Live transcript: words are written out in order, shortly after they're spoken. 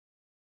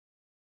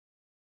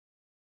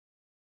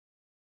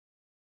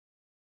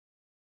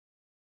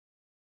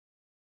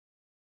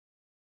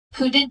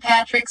Who did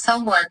Patrick's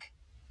homework?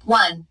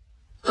 1.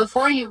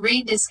 Before you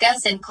read,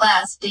 discuss in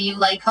class, do you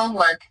like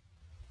homework?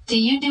 Do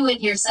you do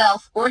it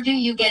yourself, or do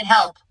you get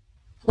help?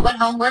 What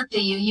homework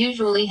do you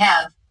usually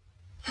have?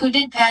 Who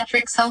did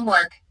Patrick's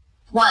homework?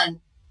 1.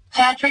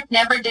 Patrick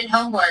never did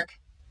homework.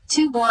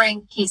 Too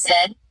boring, he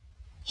said.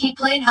 He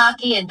played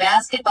hockey and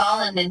basketball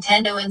and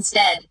Nintendo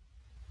instead.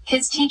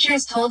 His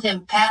teachers told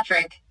him,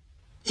 Patrick,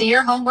 do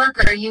your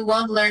homework or you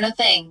won't learn a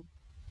thing.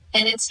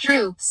 And it's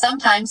true,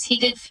 sometimes he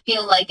did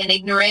feel like an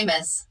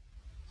ignoramus.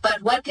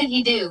 But what could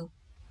he do?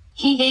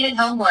 He hated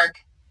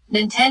homework.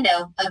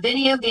 Nintendo, a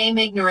video game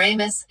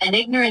ignoramus, an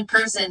ignorant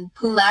person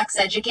who lacks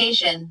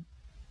education.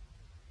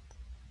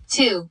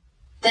 2.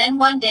 Then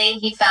one day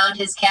he found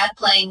his cat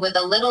playing with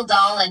a little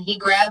doll and he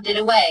grabbed it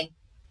away.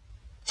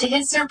 To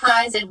his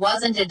surprise, it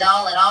wasn't a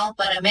doll at all,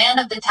 but a man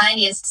of the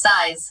tiniest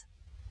size.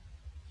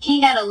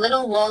 He had a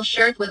little wool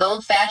shirt with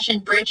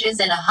old-fashioned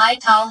breeches and a high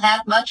tall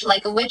hat much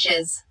like a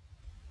witch's.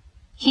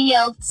 He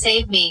yelled,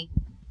 "Save me.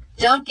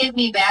 Don't give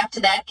me back to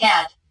that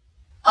cat.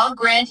 I'll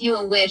grant you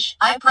a wish,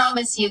 I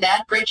promise you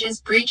that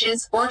breeches,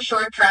 or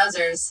short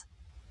trousers."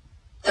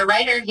 The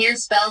writer here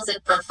spells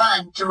it for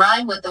fun, to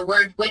rhyme with the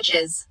word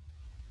witches.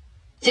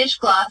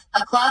 Dishcloth,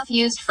 a cloth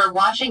used for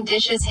washing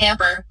dishes.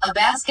 Hamper, a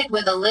basket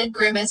with a lid.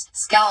 Grimaced,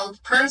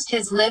 scowled, pursed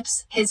his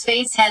lips, his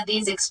face had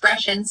these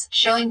expressions,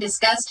 showing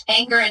disgust,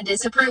 anger and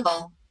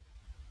disapproval.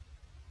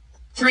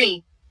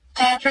 3.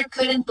 Patrick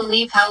couldn't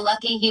believe how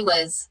lucky he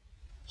was.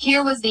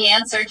 Here was the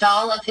answer to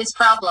all of his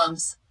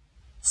problems.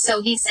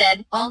 So he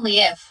said, only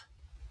if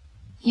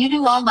you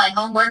do all my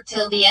homework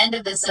till the end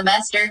of the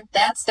semester,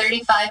 that's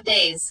 35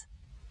 days.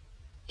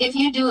 If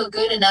you do a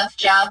good enough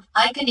job,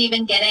 I could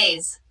even get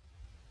A's.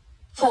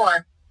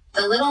 4.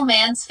 The little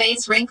man's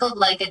face wrinkled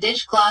like a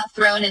dishcloth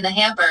thrown in the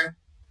hamper.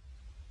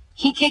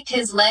 He kicked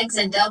his legs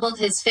and doubled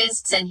his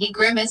fists and he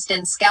grimaced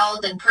and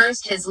scowled and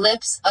pursed his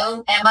lips.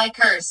 Oh, am I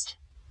cursed?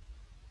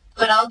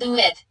 But I'll do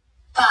it.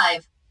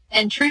 5.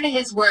 And true to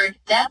his word,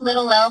 that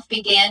little elf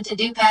began to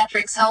do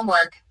Patrick's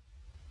homework.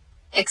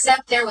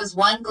 Except there was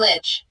one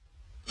glitch.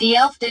 The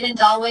elf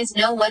didn't always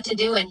know what to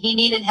do and he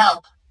needed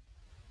help.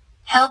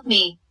 Help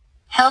me,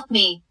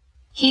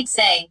 he'd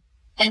say.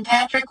 And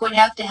Patrick would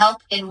have to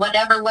help in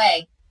whatever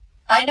way.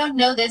 I don't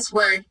know this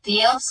word,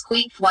 the elf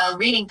squeaked while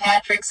reading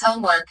Patrick's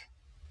homework.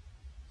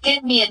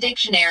 Get me a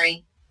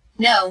dictionary.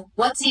 No,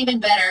 what's even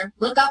better,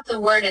 look up the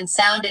word and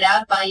sound it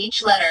out by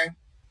each letter.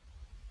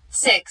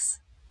 6.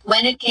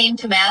 When it came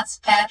to maths,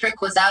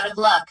 Patrick was out of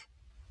luck.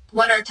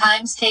 What are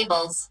times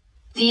tables?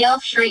 The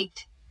elf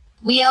shrieked.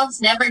 We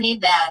elves never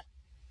need that.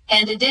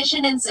 And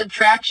addition and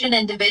subtraction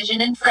and division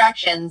and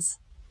fractions.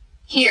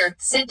 Here,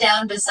 sit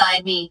down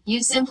beside me,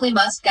 you simply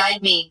must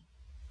guide me.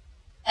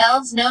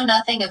 Elves know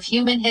nothing of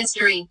human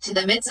history, to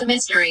them it's a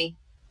mystery.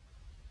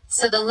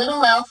 So the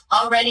little elf,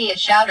 already a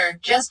shouter,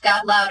 just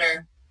got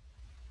louder.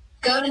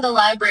 Go to the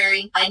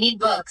library, I need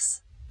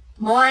books.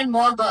 More and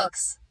more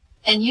books.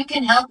 And you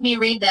can help me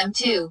read them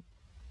too.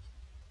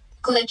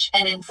 Glitch,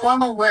 an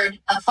informal word,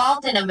 a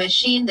fault in a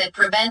machine that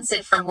prevents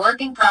it from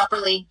working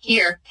properly.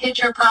 Here,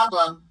 picture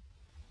problem.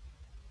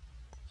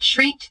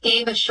 Shrieked,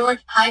 gave a short,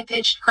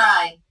 high-pitched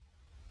cry.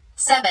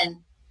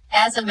 7.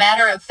 As a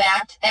matter of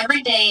fact,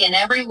 every day in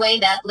every way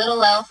that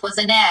little elf was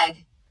a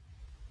nag.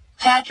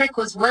 Patrick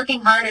was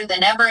working harder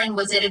than ever and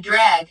was it a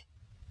drag?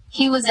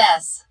 He was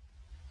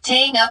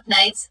staying up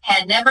nights,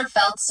 had never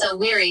felt so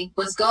weary,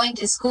 was going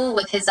to school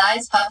with his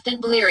eyes puffed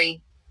and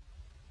bleary.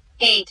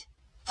 8.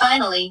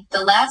 Finally,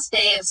 the last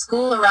day of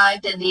school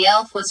arrived and the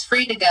elf was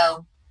free to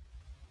go.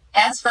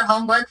 As for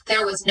homework,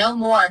 there was no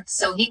more,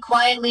 so he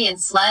quietly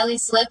and slyly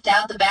slipped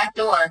out the back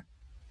door.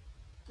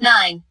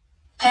 9.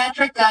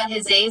 Patrick got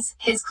his A's,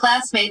 his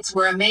classmates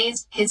were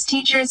amazed, his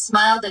teachers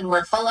smiled and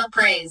were full of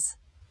praise.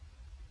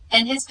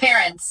 And his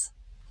parents.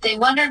 They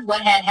wondered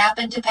what had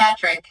happened to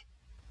Patrick.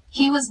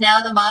 He was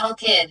now the model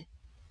kid.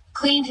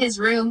 Cleaned his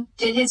room,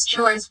 did his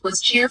chores,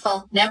 was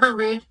cheerful, never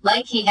rude,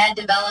 like he had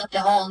developed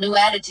a whole new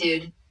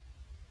attitude.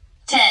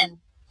 10.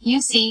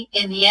 You see,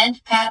 in the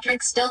end,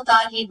 Patrick still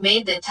thought he'd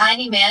made the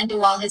tiny man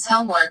do all his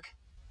homework.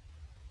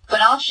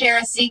 But I'll share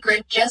a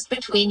secret just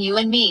between you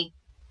and me.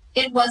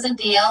 It wasn't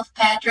the elf,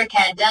 Patrick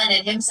had done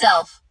it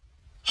himself.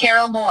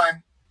 Carol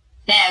Moore.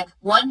 Nag,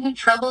 one who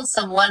troubles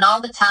someone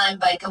all the time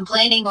by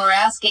complaining or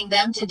asking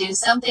them to do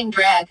something.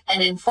 Drag,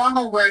 an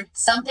informal word,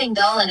 something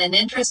dull and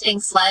uninteresting.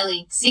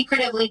 Slyly,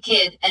 secretively.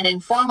 Kid, an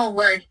informal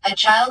word, a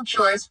child.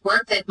 Chores,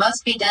 work that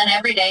must be done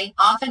every day,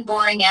 often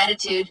boring.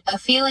 Attitude, a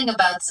feeling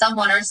about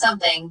someone or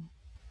something.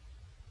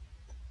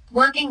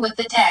 Working with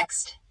the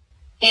text.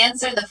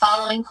 Answer the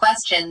following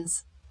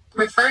questions.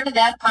 Refer to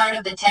that part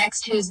of the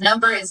text whose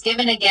number is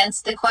given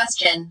against the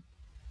question.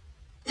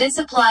 This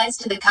applies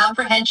to the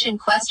comprehension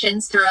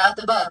questions throughout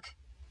the book.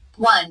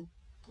 1.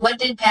 What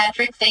did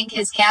Patrick think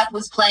his cat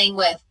was playing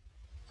with?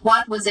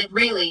 What was it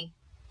really?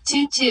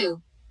 2.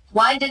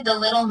 Why did the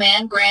little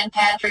man grant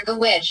Patrick a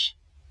wish?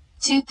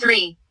 2.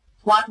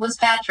 What was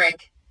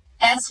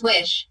Patrick's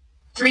wish?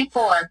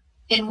 4.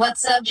 In what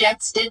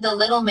subjects did the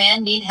little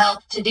man need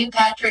help to do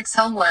Patrick's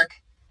homework?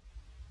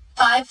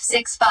 5.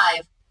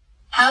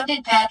 How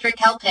did Patrick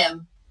help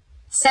him?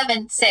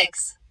 7.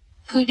 6.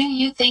 Who do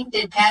you think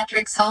did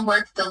Patrick's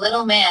homework, the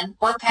little man,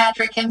 or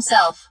Patrick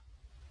himself?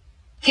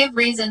 Give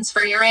reasons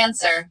for your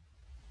answer.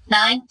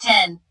 9.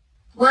 10.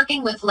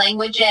 Working with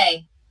language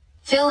A.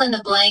 Fill in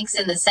the blanks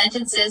in the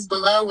sentences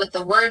below with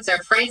the words or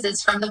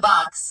phrases from the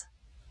box.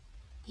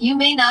 You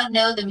may not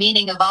know the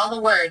meaning of all the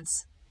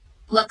words.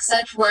 Look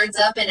such words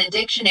up in a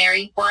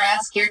dictionary or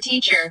ask your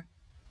teacher.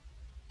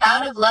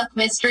 Out of luck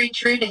mystery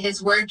true to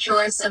his word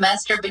chores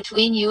semester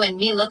between you and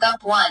me look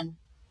up 1.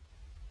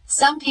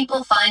 Some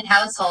people find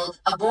household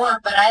a bore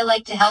but I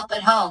like to help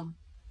at home.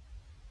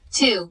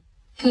 2.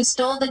 Who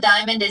stole the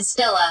diamond is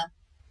still a.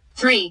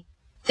 3.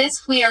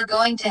 This we are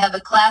going to have a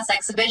class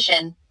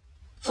exhibition.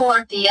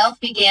 4. The elf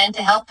began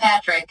to help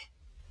Patrick.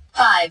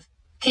 5.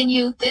 Can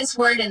you this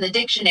word in the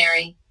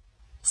dictionary?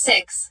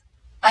 6.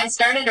 I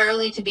started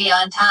early to be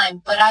on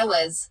time but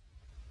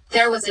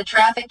there was a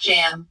traffic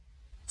jam.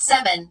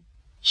 7.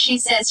 She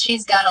says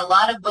she's got a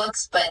lot of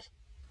books but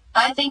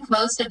I think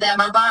most of them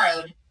are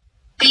borrowed.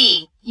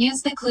 B.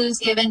 Use the clues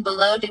given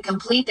below to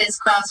complete this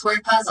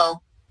crossword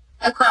puzzle.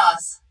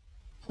 Across.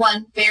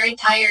 1. Very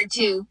tired.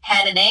 2.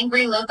 Had an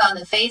angry look on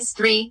the face.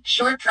 3.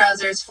 Short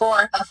trousers.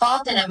 4. A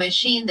fault in a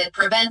machine that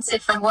prevents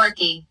it from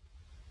working.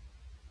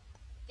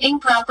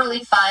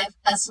 Improperly. 5.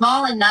 A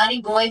small and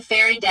naughty boy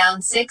fairy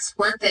down. 6.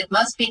 Work that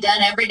must be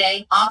done every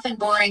day, often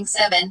boring.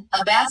 7.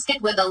 A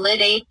basket with a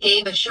lid. 8.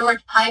 Gave a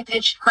short,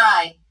 high-pitched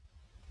cry.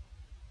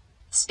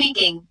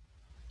 Speaking.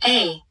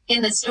 A.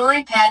 In the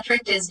story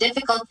Patrick does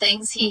difficult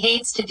things he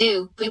hates to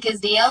do, because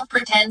the elf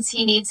pretends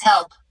he needs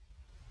help.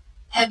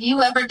 Have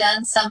you ever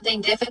done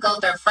something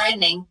difficult or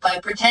frightening by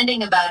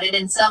pretending about it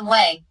in some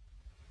way?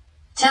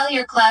 Tell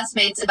your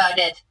classmates about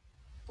it.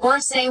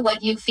 Or say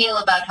what you feel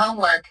about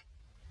homework.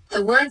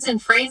 The words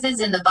and phrases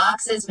in the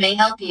boxes may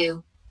help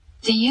you.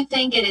 Do you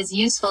think it is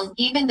useful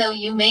even though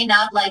you may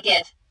not like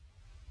it?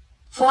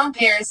 Form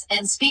pairs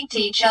and speak to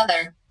each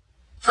other.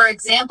 For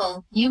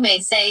example, you may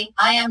say,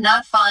 I am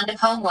not fond of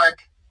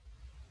homework.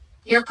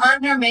 Your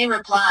partner may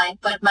reply,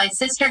 but my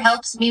sister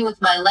helps me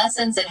with my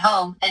lessons at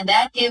home, and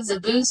that gives a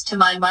boost to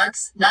my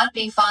marks. Not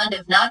be fond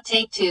of, not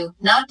take to,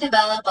 not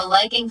develop a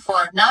liking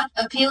for, not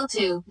appeal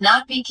to,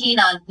 not be keen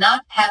on,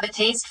 not have a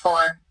taste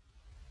for.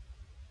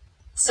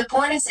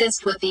 Support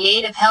assist with the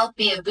aid of help,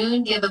 be a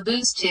boon, give a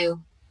boost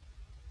to.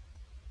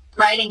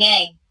 Writing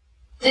A.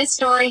 This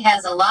story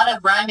has a lot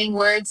of rhyming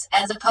words,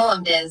 as a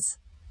poem does.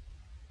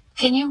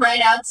 Can you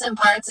write out some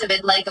parts of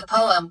it like a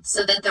poem,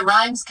 so that the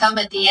rhymes come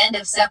at the end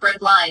of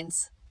separate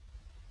lines?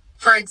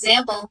 For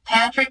example,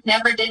 Patrick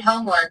never did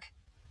homework.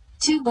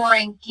 Too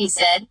boring, he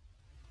said.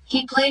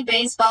 He played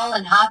baseball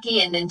and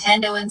hockey and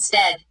Nintendo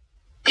instead.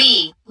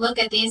 B. Look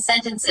at these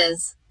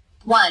sentences.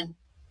 1.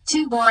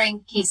 Too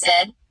boring, he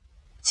said.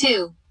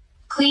 2.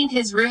 Cleaned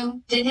his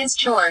room, did his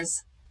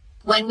chores.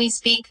 When we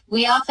speak,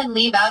 we often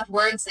leave out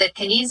words that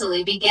can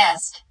easily be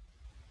guessed.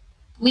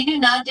 We do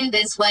not do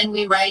this when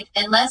we write,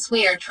 unless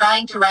we are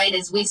trying to write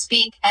as we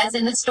speak, as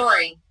in the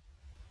story.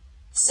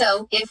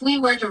 So, if we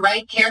were to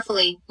write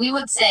carefully, we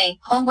would say,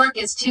 homework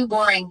is too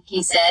boring,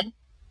 he said.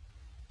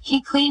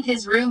 He cleaned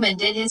his room and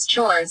did his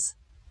chores.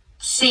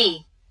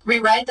 C.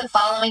 Rewrite the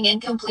following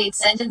incomplete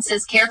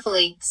sentences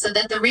carefully, so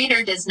that the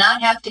reader does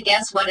not have to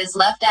guess what is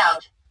left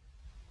out.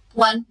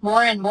 1.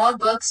 More and more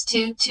books.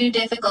 2. Too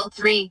difficult.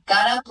 3.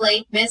 Got up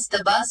late, missed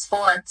the bus.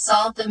 4.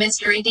 Solved the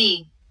mystery.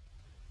 D.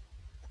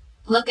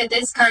 Look at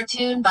this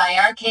cartoon by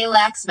R.K.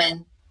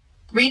 Laxman.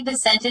 Read the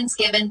sentence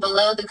given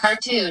below the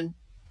cartoon.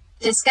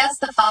 Discuss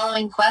the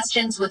following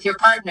questions with your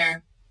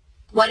partner.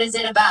 What is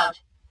it about?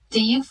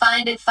 Do you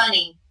find it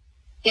funny?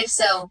 If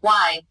so,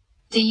 why?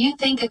 Do you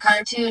think a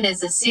cartoon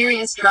is a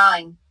serious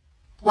drawing?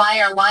 Why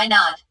or why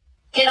not?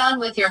 Get on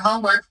with your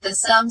homework, the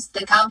sums,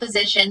 the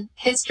composition,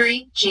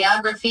 history,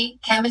 geography,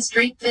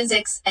 chemistry,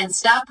 physics, and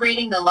stop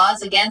reading the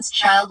laws against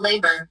child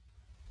labor.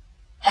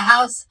 A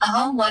house, a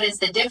home. What is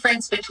the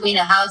difference between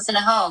a house and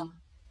a home?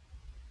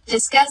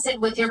 Discuss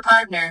it with your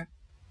partner.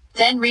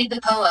 Then read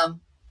the poem.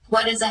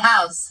 What is a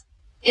house?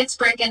 It's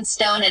brick and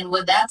stone and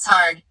wood, that's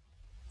hard.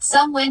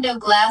 Some window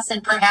glass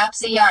and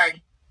perhaps a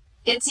yard.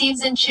 It's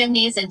eaves and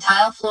chimneys and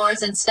tile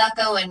floors and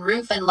stucco and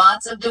roof and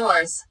lots of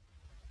doors.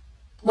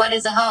 What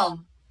is a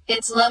home?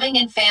 It's loving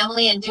and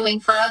family and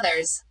doing for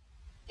others.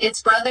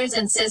 It's brothers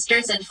and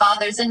sisters and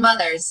fathers and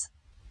mothers.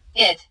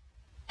 It's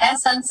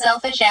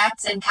unselfish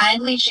acts and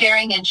kindly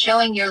sharing and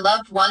showing your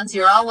loved ones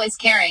you're always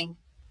caring.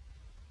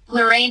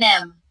 Lorraine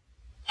M.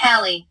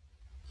 Halley.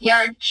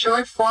 Yard,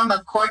 short form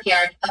of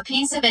courtyard, a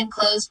piece of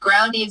enclosed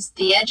ground. Eaves,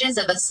 the edges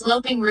of a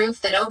sloping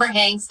roof that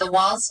overhangs the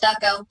walls.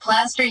 Stucco,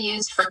 plaster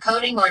used for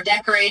coating or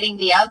decorating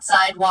the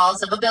outside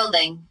walls of a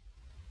building.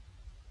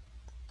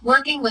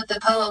 Working with the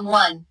poem.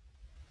 1.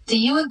 Do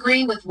you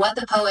agree with what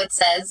the poet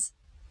says?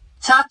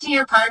 Talk to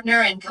your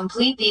partner and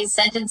complete these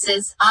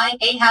sentences.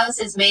 A house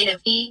is made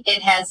of E,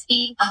 it has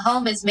E. A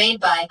home is made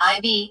by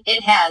IV,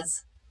 it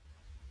has.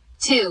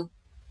 2.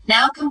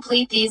 Now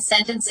complete these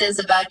sentences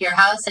about your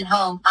house and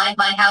home.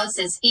 My house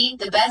is E.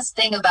 The best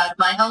thing about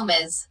my home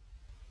is.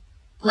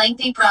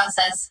 Lengthy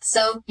process.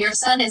 So, your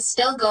son is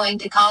still going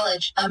to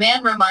college, a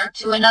man remarked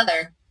to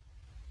another.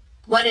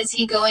 What is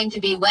he going to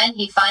be when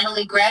he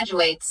finally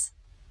graduates?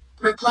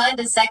 Replied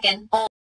the second.